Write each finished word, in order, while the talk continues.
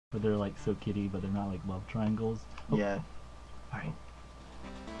Where they're like so kitty, but they're not like love triangles. Oh. Yeah. Alright.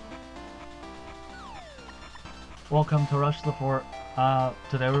 Welcome to Rush the Fort.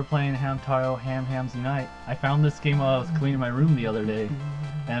 Today we're playing Hamtaro Hams Unite. I found this game while I was cleaning my room the other day.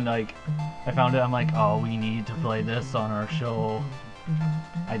 And like, I found it, I'm like, oh, we need to play this on our show.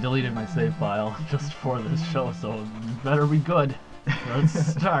 I deleted my save file just for this show, so it better be good. Let's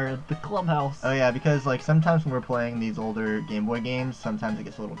start at the clubhouse. Oh yeah, because like sometimes when we're playing these older Game Boy games, sometimes it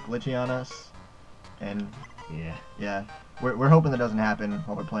gets a little glitchy on us. And yeah, we're hoping that doesn't happen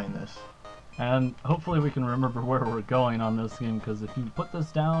while we're playing this. And hopefully we can remember where we're going on this game, because if you put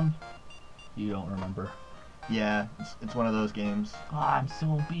this down, you don't remember. Yeah, it's one of those games. Oh, I'm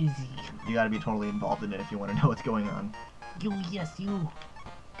so busy. You gotta be totally involved in it if you want to know what's going on. You.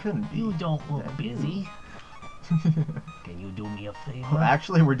 Couldn't be. You don't look busy. Can you do me a favor? Well,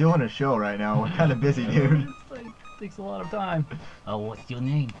 actually, we're doing a show right now. We're kind of busy, dude. It's like, takes a lot of time. Oh, what's your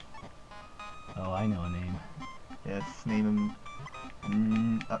name? Oh, I know a name. Yeah, let's name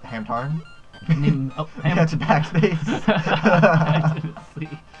him Hamtar. Name, oh, That's a backspace. I didn't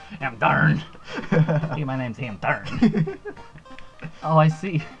see. Hamdarn. Hey, my name's Hamdarn. Oh, I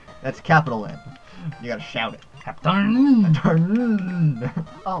see. That's capital N. You gotta shout it. Hamdarn. Hamtarn.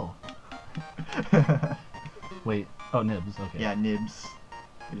 Oh. Wait. Oh, Nibs. Okay. Yeah, Nibs.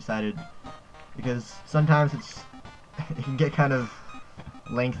 We decided because sometimes it can get kind of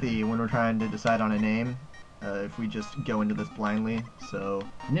lengthy when we're trying to decide on a name. If we just go into this blindly, so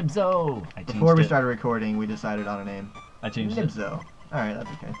Nibzo. before we started recording, we decided on a name. I changed it. Nibzo. All right, that's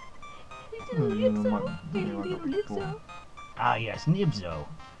okay. Ah, yes, Nibzo.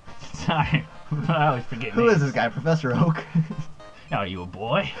 Sorry, I always forget. Who is this guy, Professor Oak? Are you a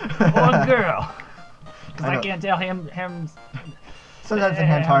boy or a girl? Because I can't tell him. Sometimes in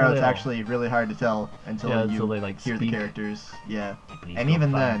Hamtaro, it's actually really hard to tell until you until they, like, hear speak. the characters. Yeah, Please and go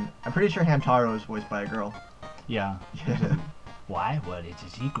even find- then, I'm pretty sure Hamtaro is voiced by a girl. Yeah. Yeah. Why? Well, it's a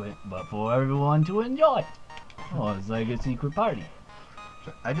secret, but for everyone to enjoy. Oh, it's like a secret party.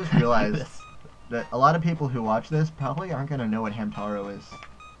 I just realized This. that a lot of people who watch this probably aren't gonna know what Hamtaro is.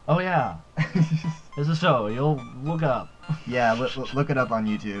 Oh yeah, it's a show. You'll look up. Yeah, look it up on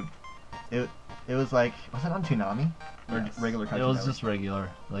YouTube. It was like, was it on Toonami or Yes. regular It Cartoon was Network? just regular,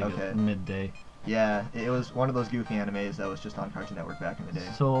 like Okay. at midday. Yeah, it was one of those goofy animes that was just on Cartoon Network back in the day.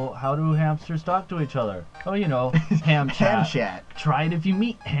 So how do hamsters talk to each other? Oh, you know, ham chat. Ham chat. Try it if you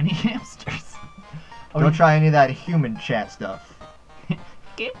meet any hamsters. Don't try any of that human chat stuff.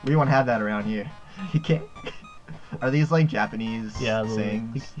 Okay. We won't have that around here. You can't. Are these like Japanese Yeah.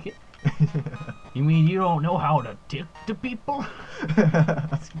 sayings? You mean you don't know how to tick to people?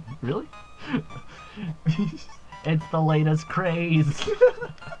 Really? It's the latest craze.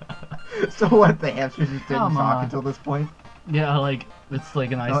 So what? The hamsters just didn't Come talk on. until this point? Yeah, like it's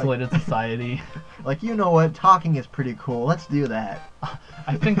like an isolated society. Like, you know what? Talking is pretty cool. Let's do that.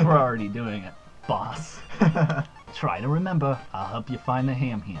 I think we're already doing it, boss. Try to remember. I'll help you find the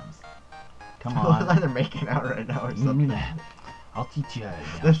hams. Come Looks on. like they're making out right now or something. I'll teach you.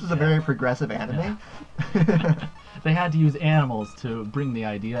 This was a very progressive anime. They had to use animals to bring the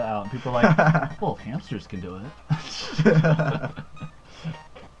idea out. And people are like, well, if hamsters can do it.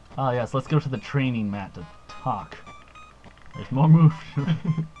 Oh yes, let's go to the training mat to talk. There's more moves.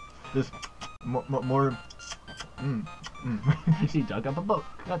 Just more. She dug up a book.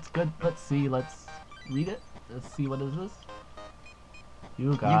 That's good. Let's see. Let's read it. Let's see what is this.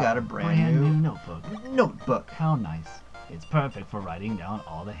 You got a brand new notebook. Notebook. How nice. It's perfect for writing down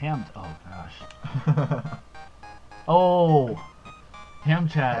all the ham. Oh gosh. Oh, ham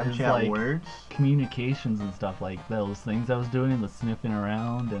chat is Chat like words. communications and stuff, like those things I was doing, the sniffing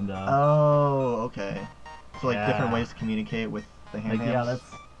around and Oh, okay. So like different Yeah. ways to communicate with the ham like yeah, hams?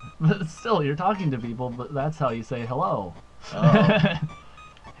 but still you're talking to people, but that's how you say hello. Oh, Hamha.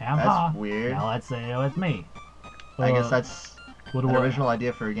 that's weird. Now let's say it with me. I guess that's what an do original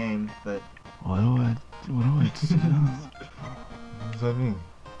idea for a game, but What do I say? what does that mean?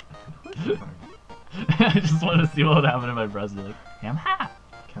 I just want to see what would happen if I pressed it. Like, Hamha.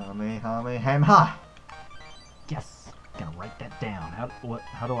 Kamehameha. Yes. Gonna write that down.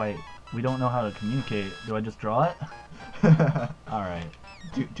 How do I? We don't know how to communicate. Do I just draw it? All right.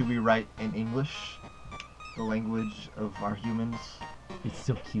 Do we write in English, the language of our humans? It's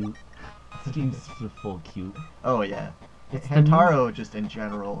so cute. This game's so full cute. Oh yeah. It's the Hamtaro just in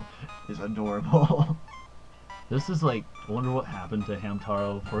general is adorable. This is like, I wonder what happened to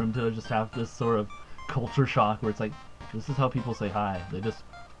Hamtaro for him to just have this sort of culture shock where it's like, this is how people say hi. They just,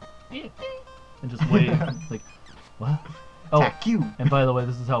 and just wait. It's like, what? Oh, Taku. and by the way,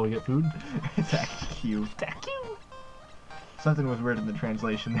 this is how we get food. Taku. Taku. Something was weird in the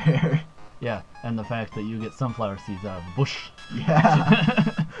translation there. Yeah, and the fact that you get sunflower seeds out of a bush.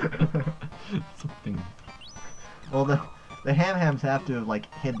 Yeah. Something. Well, the Hamhams have to have,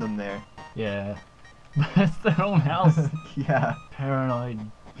 like, hid them there. Yeah. But it's their own house. Yeah. Paranoid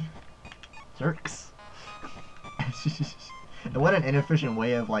jerks. And what an inefficient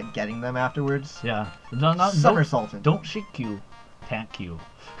way of, like, getting them afterwards. Yeah. Not Somersaulting. Don't shake you. Tack you.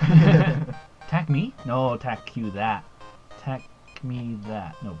 Tack me? No, tack you that. Tack me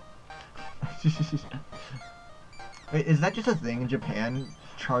that. No. Wait, is that just a thing in Japan?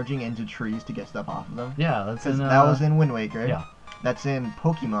 Charging into trees to get stuff off of them? Yeah, that's in. That was in Wind Waker. Yeah. That's in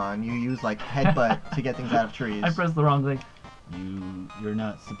Pokemon. You use like headbutt to get things out of trees. I pressed the wrong thing. You're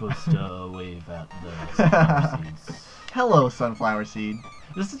not supposed to wave at the sunflower seeds. Hello, sunflower seed.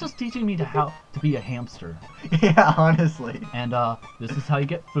 This is just teaching me how to be a hamster. Yeah, honestly. And this is how you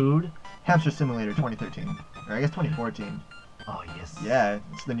get food. Hamster Simulator 2013, or I guess 2014. Oh yes. Yeah,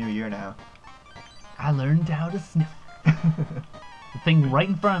 it's the new year now. I learned how to sniff. The thing right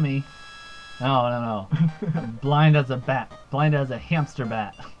in front of me. No. I'm blind as a bat. Blind as a hamster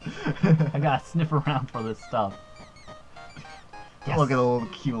bat. I gotta sniff around for this stuff. Yes. Look at the little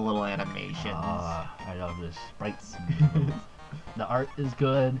cute little animations. I love the sprites. The art is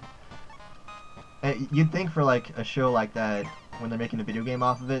good. You'd think for like a show like that, when they're making a video game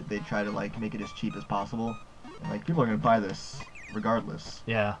off of it, they try to like make it as cheap as possible. And, like, people are gonna buy this regardless.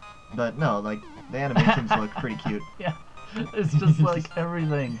 Yeah. But no, like, the animations look pretty cute. Yeah. It's just like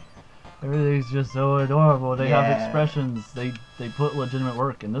everything. Everything's just so adorable. They have expressions. They put legitimate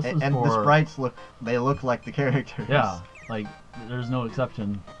work, and this is and for... the sprites look like the characters. Yeah, like there's no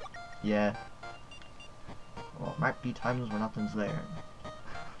exception. Yeah. Well, might be times when nothing's there.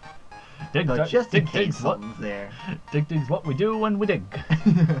 Just in case something's there. Dig's what we do when we dig.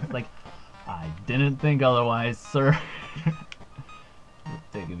 Like, I didn't think otherwise, sir.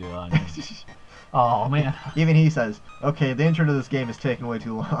 Take it on. Oh man. Even he says, okay, the intro to this game is taking way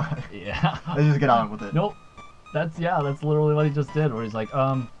too long. Yeah. Let's just get on with it. Nope. That's literally what he just did, where he's like,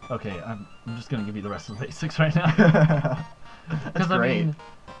 okay, I'm just gonna give you the rest of the basics right now. That's great. I mean,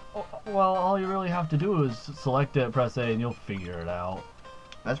 well, all you really have to do is select it, press A, and you'll figure it out.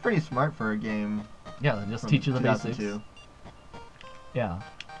 That's pretty smart for a game. Yeah, they just teach you the basics. Yeah.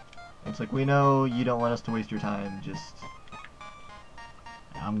 It's like, we know you don't want us to waste your time, just...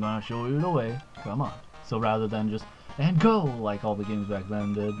 I'm gonna show you the way. Come on. So rather than just, and go, like all the games back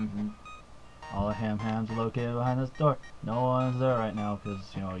then did. All the hams are located behind this door. No one's there right now, because,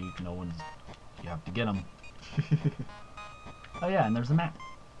 you have to get them. Oh yeah, and there's a map.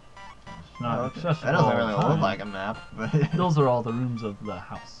 It's not accessible. That doesn't really look like a map, but... Those are all the rooms of the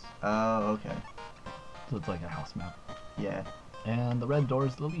house. Oh, okay. So it's like a house map. Yeah. And the red door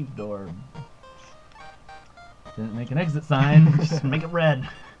is the leave door. Didn't make an exit sign, just make it red.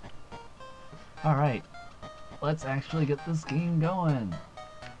 Alright, let's actually get this game going.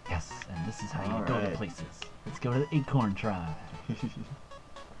 Yes, and this is how you go to places. Let's go to the Acorn Tribe.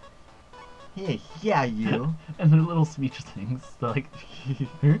 Yeah, you. And their little speech things, they're like,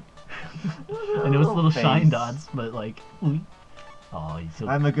 huh? I know it's little shine dots, but like, ooh. Oh, he's so...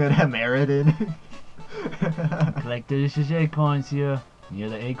 I'm a good American. Collect delicious acorns here near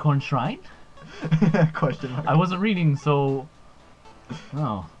the Acorn Shrine? Question mark. I wasn't reading, so...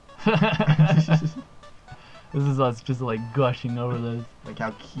 Oh. This is us just like gushing over this. Like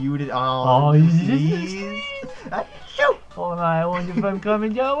how cute it... Oh, jeez. Shoot! Oh my, I wonder if I'm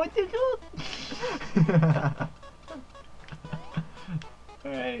coming down. What the hell?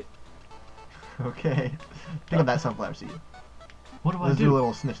 Alright. Okay. Think of that sunflower seed. What do I Let's do? a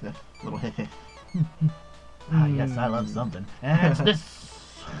little sniff sniff. Little hit hit. Ah, yes, I love something. And it's this.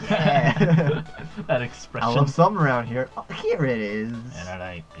 Yeah. That expression. I love something around here. Oh, here it is. And I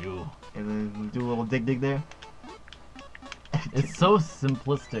like you. And then we'll do a little dig there. It's so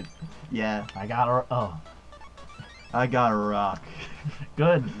simplistic. Yeah. I got a... I got a rock.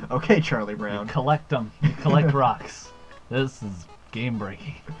 Good. Okay, Charlie Brown. You collect them. You collect rocks. This is game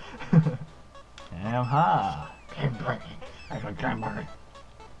breaking. Hamha. Game breaking. I got game breaking.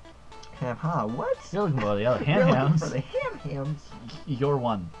 Hamha, what? You're looking for the other You're looking ham-hams. for the ham-hams. You're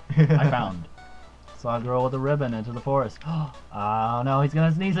one. I found. Saw a girl with a ribbon into the forest. Oh no, he's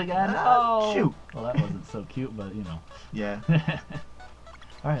gonna sneeze again. Oh! Shoot! Well, that wasn't so cute, but you know. Yeah.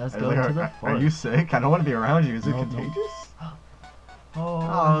 Alright, let's go to the forest. Are you sick? I don't want to be around you. Is it contagious?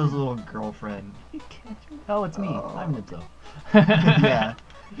 Oh, his little girlfriend. You can't. Oh, it's me. I'm Nitzo. Yeah.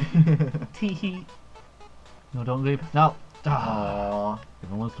 Teehee. No, don't leave. No. Aww.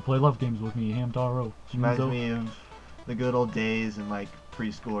 Everyone wants to play love games with me, Hamtaro. Reminds me of the good old days in like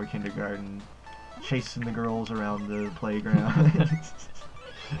preschool or kindergarten chasing the girls around the playground.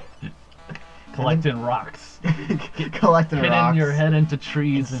 Collecting rocks. Collecting Hitting rocks. your head into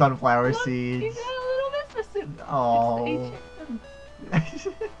trees. And sunflower Look, seeds. you got a little mistress. Oh.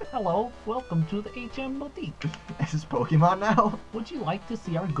 Hello, welcome to the HM Boutique. Is this Pokemon now? Would you like to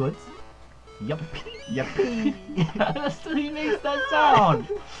see our goods? Yup. Yippee! That's how he makes that sound.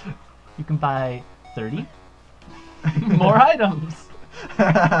 You can buy 30 more items.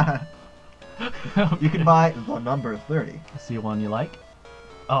 You can buy the number 30. See one you like?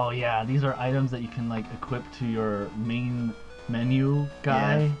 Oh yeah, these are items that you can like equip to your main menu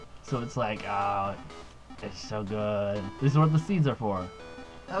guy. Yeah. So it's like, it's so good. This is what the seeds are for.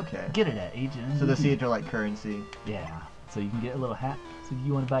 Okay. Get it at Agent. So the seeds are like currency. Yeah. So you can get a little hat. So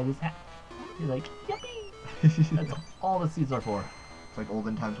you want to buy this hat? You're like, yippee! That's all the seeds are for. It's like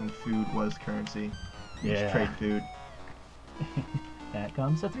olden times when food was currency. You just Yeah. trade food. That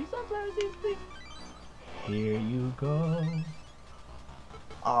comes to 3 sunflower seeds, please. Here you go.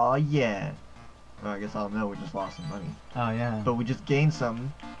 Oh yeah. Well, I guess I'll know we just lost some money. Oh yeah. But we just gained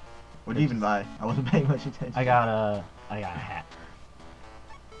some. What did you even buy? I wasn't paying much attention. I got a hat.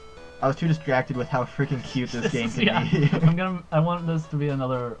 I was too distracted with how freaking cute this game can Yeah. be. I want this to be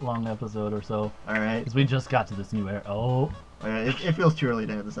another long episode or so. Alright. Because we just got to this new area. Oh. It feels too early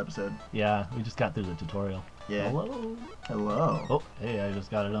to end this episode. Yeah, we just got through the tutorial. Yeah. Hello. Hello. Oh, hey, I just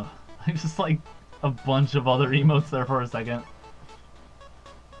got it up. I just like a bunch of other emotes there for a second.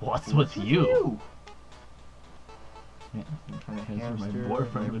 What's with you? Yeah, Kind of Here's where my hamster.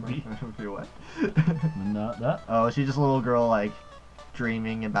 boyfriend would be. What? Not that. Oh, she's just a little girl, like,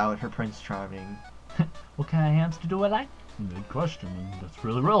 dreaming about her Prince Charming. What kind of hamster do I like? Good question. That's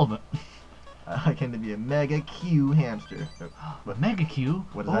really relevant. I tend to be a mega Q hamster. But Mega Q?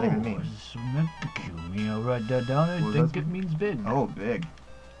 What does that even mean? It's Mega Q. You know, write that down. I What think does it means big. Oh, big.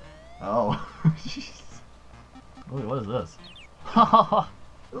 Oh. Wait, what is this?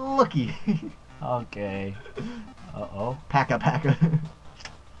 Looky. Okay. Uh-oh. Packa packa.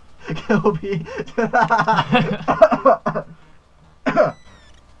 Kobe.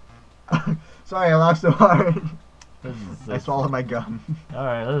 Sorry, I laughed so hard. I swallowed my gum.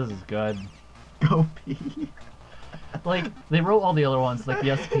 Alright, this is good. Go pee. Like, they wrote all the other ones, like,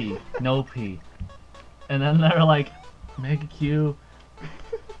 yes P, no P. And then they're like, Mega Q,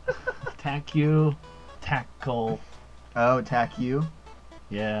 Tack Q, Tackle. Oh, tack you.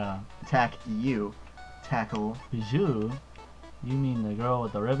 Yeah. Tack you. Tackle. Bijou? You mean the girl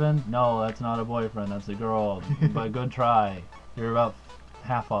with the ribbon? No, that's not a boyfriend, that's a girl. But good try. You're about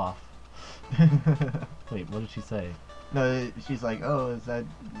half off. Wait, what did she say? No, she's like, oh, is that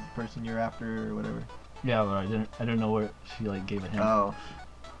the person you're after or whatever? Yeah, but I didn't know where she like gave a hint. Oh,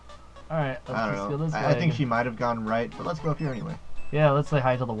 Alright, let's I just don't go know. this way. I think she might have gone right, but let's go up here anyway. Yeah, let's say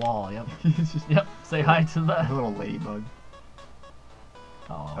hi to the wall, yep. It's just Yep, say hi to a the... little ladybug.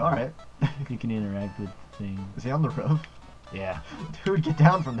 Oh, Alright. You can interact with things. Is he on the roof? Yeah. Dude, get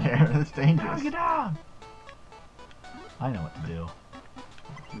down from there. That's dangerous. Get down! I know what to do.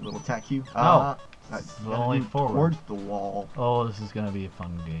 You little tack you. No. That's It's only forward. towards the wall. Oh, this is gonna be a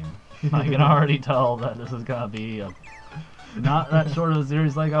fun game. I can already tell that this is gonna be a not that short of a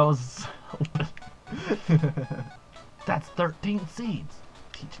series like I was hoping. That's 13 seeds.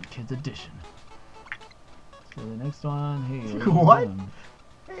 Teaching Kids Edition. So the next one, hey. are you What? doing?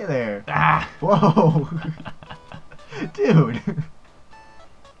 Hey there. Ah! Whoa. Dude.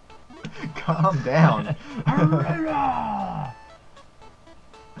 Calm down.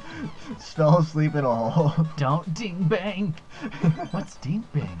 Fell asleep in a hole. Don't ding bang. What's ding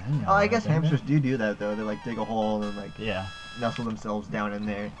bang? Know Oh, I what guess ding bang. hamsters do that though. They like dig a hole and like Yeah. nestle themselves down in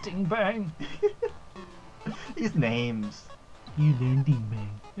there. Ding bang. These names. You learned ding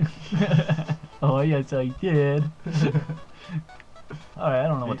bang. Oh yes, I did. Alright, I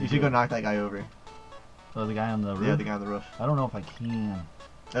don't know what to You do. should go knock that guy over. Oh, the guy on the roof? Yeah, the guy on the roof. I don't know if I can.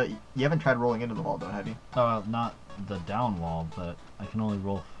 You haven't tried rolling into the wall though, have you? Not the down wall, but I can only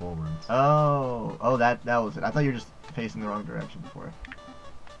roll forwards. Oh, that was it. I thought you were just facing the wrong direction before.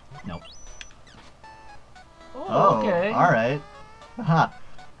 Nope. Oh, okay. all right. Haha.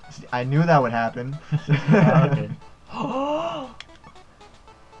 See, I knew that would happen. Okay.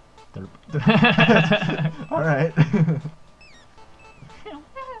 Derp. All right.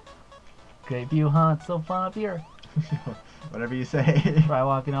 Great view, huh? It's so fun up here. Whatever you say. Try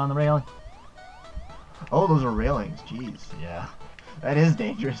walking on the railing. Oh, those are railings. Jeez. Yeah. That is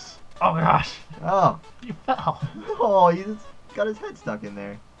dangerous. Oh my gosh. Oh. You fell. Oh, he just got his head stuck in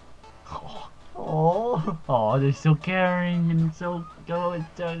there. Oh. Oh, they're so caring and so good.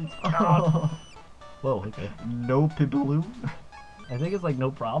 Whoa, okay. No pibbaloo. I think it's like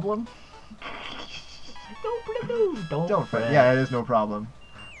no problem. Don't fret. Yeah, it is no problem.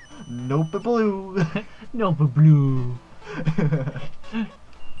 Nope, blue. No blue.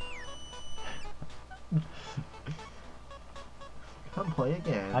 Come play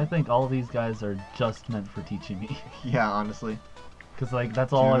again. I think all these guys are just meant for teaching me. Yeah, honestly. Cause like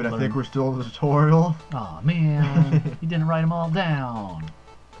that's all I've Dude, I learned. think we're still in the tutorial. Aw, man, you didn't write them all down.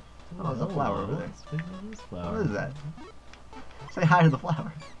 Oh, there's a flower over there. Let's figure this flower. What is that? Say hi to the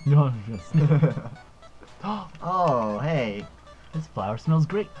flower. No, just. Oh, hey. This flower smells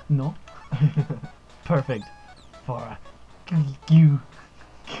great. No. Perfect. For a coochie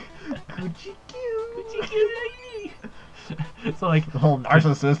Coochie coo. So like The whole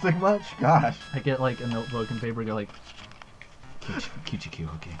narcissistic much? Gosh. I get like a notebook and paper. Go like coochie coo.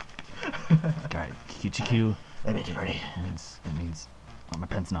 Okay. Alright, coochie coo. That makes it pretty. It means. Oh, my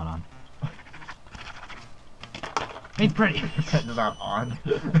pen's not on. Means pretty. Pen is not on.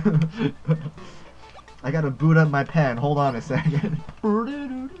 I gotta boot up my pen. Hold on a second.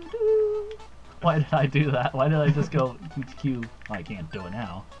 Why did I do that? Why did I just go Q? Oh, I can't do it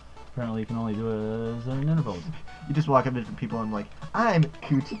now. Apparently you can only do it in intervals. You just walk up to different people and like, I'm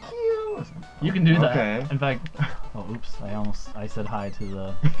Coochie Q. You can do that. Okay. In fact, oh oops, I said hi to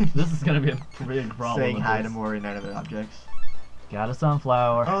the. This is gonna be a big problem. Saying with hi this. to more inanimate objects. Got a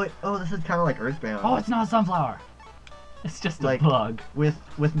sunflower. Oh, this is kind of like Earthbound. Oh, it's not a sunflower. It's just Like, a bug. With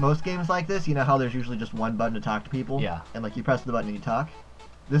most games like this, you know how there's usually just one button to talk to people? Yeah. And like you press the button and you talk?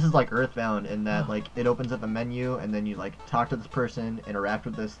 This is like Earthbound in that like it opens up a menu and then you like talk to this person, interact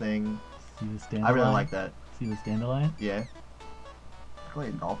with this thing. See the dandelion? I really like that. See this dandelion? Yeah. Play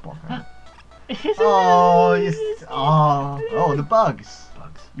a golf ball. Kind of. Oh, Oh, the bugs.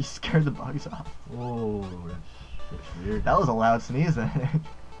 bugs. You scared the bugs off. Oh, that's weird. That was a loud sneeze.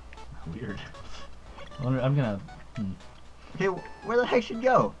 Weird. I'm gonna. Okay, where the heck should you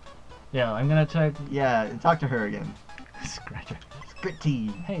go? Yeah, I'm gonna check. Yeah, and talk to her again. Scratcher.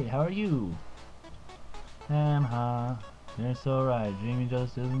 Scritty. Hey, how are you? Hamha. You're so right. Dreamy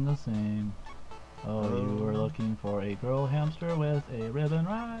just isn't the same. Oh, you were looking for a girl hamster with a ribbon,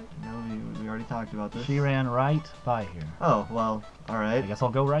 right? No, we already talked about this. She ran right by here. Oh, well, I alright. guess I'll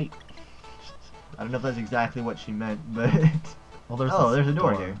go right. I don't know if that's exactly what she meant, but... Well, there's there's a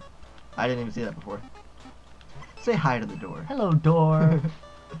door here. I didn't even see that before. Say hi to the door. Hello, door.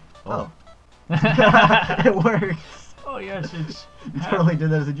 Oh. It works. Oh yes, it's. You totally did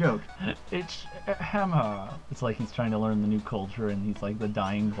that as a joke. It's Hamha. It's like he's trying to learn the new culture, and he's like the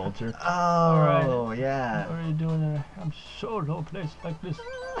dying vulture. Oh, yeah. What are you doing in a Hamstaro place like this?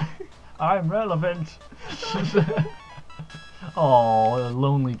 I'm relevant. Oh, a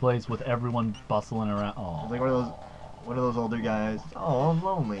lonely place with everyone bustling around. Oh, Like one of those older guys. Oh, I'm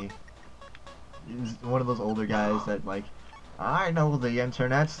lonely. He's one of those older guys that like, I know the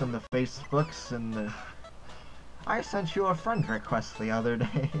internets and the Facebooks and the... I sent you a friend request the other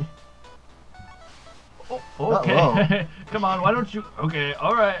day. Oh, okay. Come on, why don't you? Okay,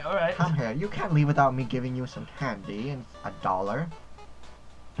 all right. Come here. You can't leave without me giving you some candy and $1.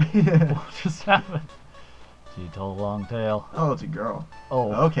 What just happened? She told a long tale. Oh, it's a girl.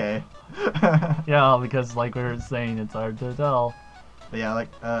 Oh, Okay. yeah, because like we were saying, it's hard to tell. But yeah,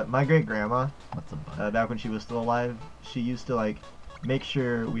 like my great grandma, What's a bug? back when she was still alive, she used to like make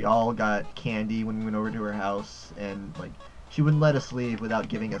sure we all got candy when we went over to her house, and like she wouldn't let us leave without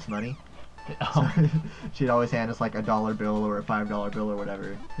giving us money. So, she'd always hand us like a $1 bill or a $5 bill or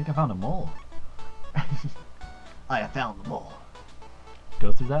whatever. I think I found a mole. I found the mole.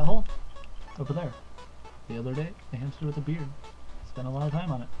 Go through that hole. Over there. The other day, the hamster with a beard. Spent a lot of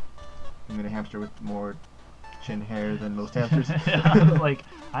time on it. I'm gonna hamster with more chin hair than most hamsters. Like,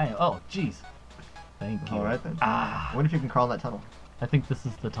 oh, jeez. Thank you. Alright then. Ah. I wonder if you can crawl in that tunnel. I think this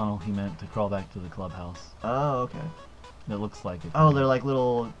is the tunnel he meant to crawl back to the clubhouse. Oh, okay. It looks like it. Oh, they're like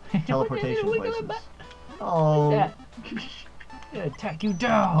little teleportation places. Oh. Yeah. Yeah, attack you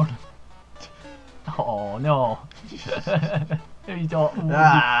down. Oh no. He's all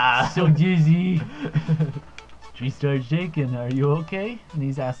so dizzy. Tree starts shaking. Are you okay? And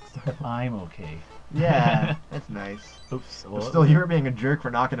he's asked if I'm okay. Yeah, that's nice. Oops. But still, you were being a jerk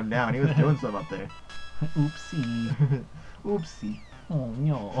for knocking him down. He was doing stuff up there. Oopsie. Oopsie. Oh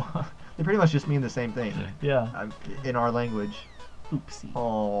no. They pretty much just mean the same thing. Yeah. In our language. Oopsie.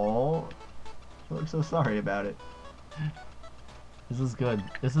 Oh, I look so sorry about it. This is good.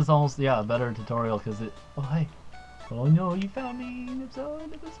 This is almost, yeah, a better tutorial because it. Oh, hey. Oh no, you found me. It's trying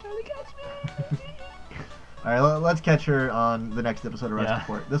to catch me. Alright, let's catch her on the next episode of Yeah.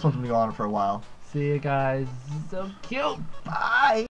 RushtheFort. This one's gonna go on for a while. See you guys. So cute. Bye!